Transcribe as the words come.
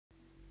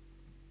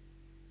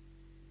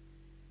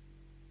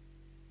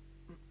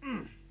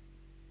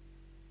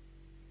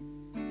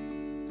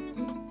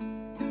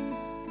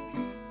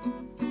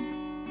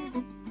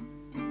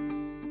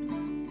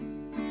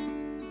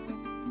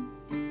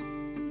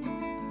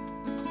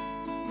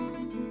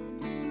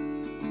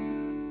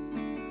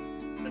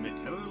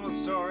a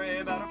story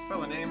about a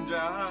fella named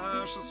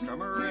Josh, a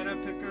strummer and a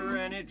picker,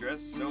 and he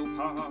dressed so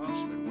posh.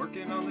 But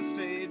working on the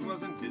stage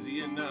wasn't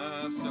busy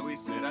enough, so he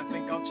said, I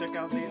think I'll check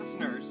out this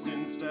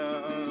nursing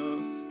stuff.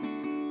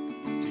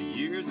 2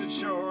 years at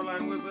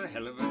Shoreline was a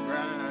hell of a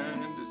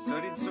grind. He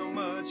studied so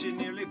much he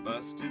nearly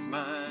bust his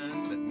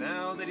mind. But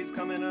now that he's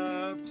coming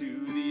up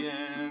to the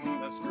end,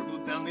 I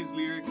scribbled down these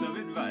lyrics of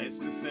advice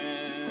to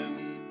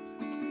send.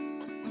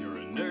 You're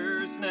a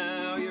nurse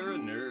now, you're a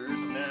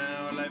nurse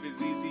now, life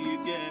is easy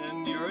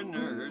again, you're a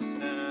nurse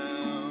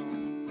now.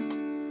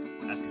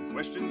 Asking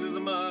questions is a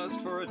must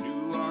for a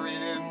new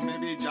RN,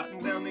 maybe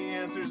jotting down the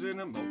answers in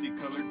a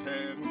multicolored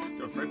pen.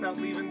 Don't fret about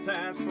leaving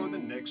tasks for the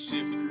next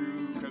shift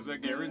crew, cause I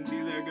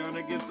guarantee they're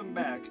gonna give some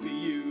back to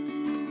you.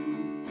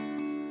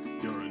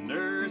 You're a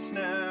nurse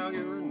now,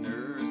 you're a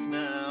nurse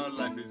now,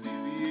 life is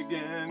easy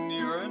again,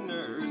 you're a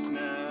nurse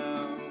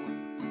now.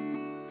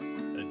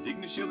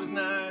 Shield is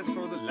nice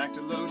for the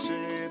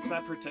lactulose.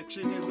 Eye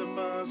protection is a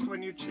must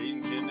when you're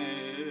changing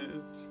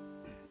it.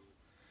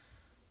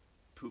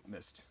 Poop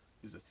mist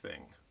is a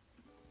thing.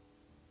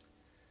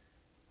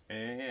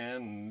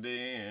 And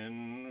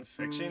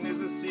infection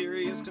is a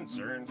serious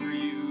concern for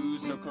you,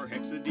 so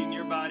chlorhexidine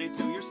your body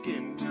till your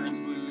skin turns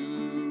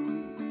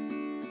blue.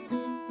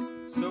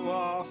 So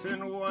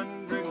often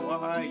wondering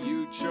why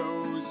you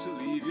chose to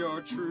leave your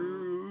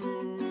troupe.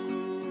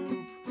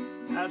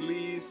 At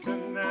least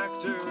an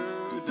actor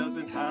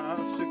doesn't have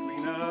to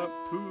clean up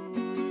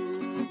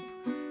poop,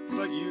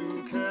 but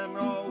you can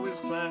always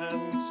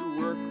plan to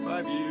work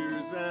 5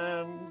 years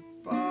and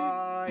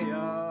buy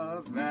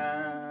a van.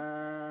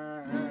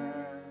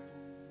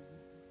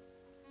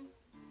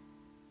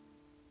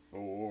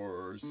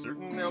 For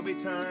certain there'll be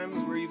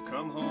times where you've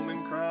come home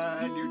and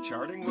cried, your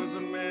charting was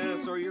a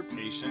mess or your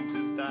patient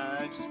has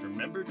died. Just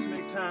remember to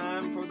make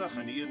time for the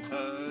honey and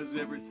huzz.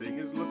 Everything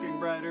is looking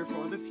brighter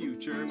for the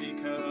future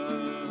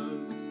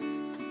because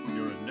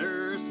you're a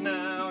nurse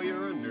now,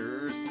 you're a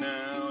nurse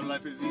now,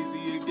 life is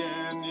easy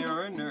again,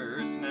 you're a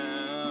nurse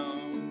now.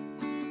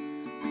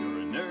 You're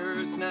a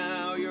nurse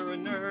now, you're a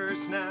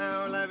nurse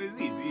now, life is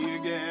easy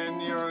again,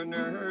 you're a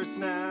nurse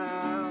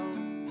now.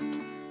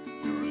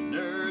 You're a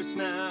nurse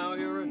now,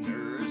 you're a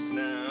nurse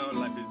now,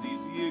 life is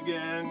easy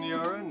again,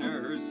 you're a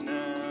nurse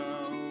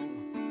now.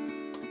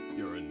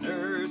 You're a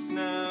nurse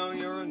now,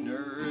 you're a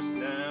nurse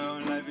now,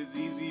 life is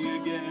easy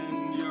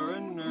again, you're a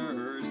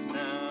nurse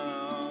now.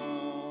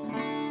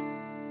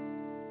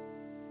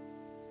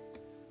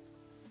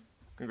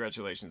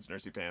 Congratulations,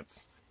 Nursey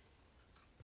Pants.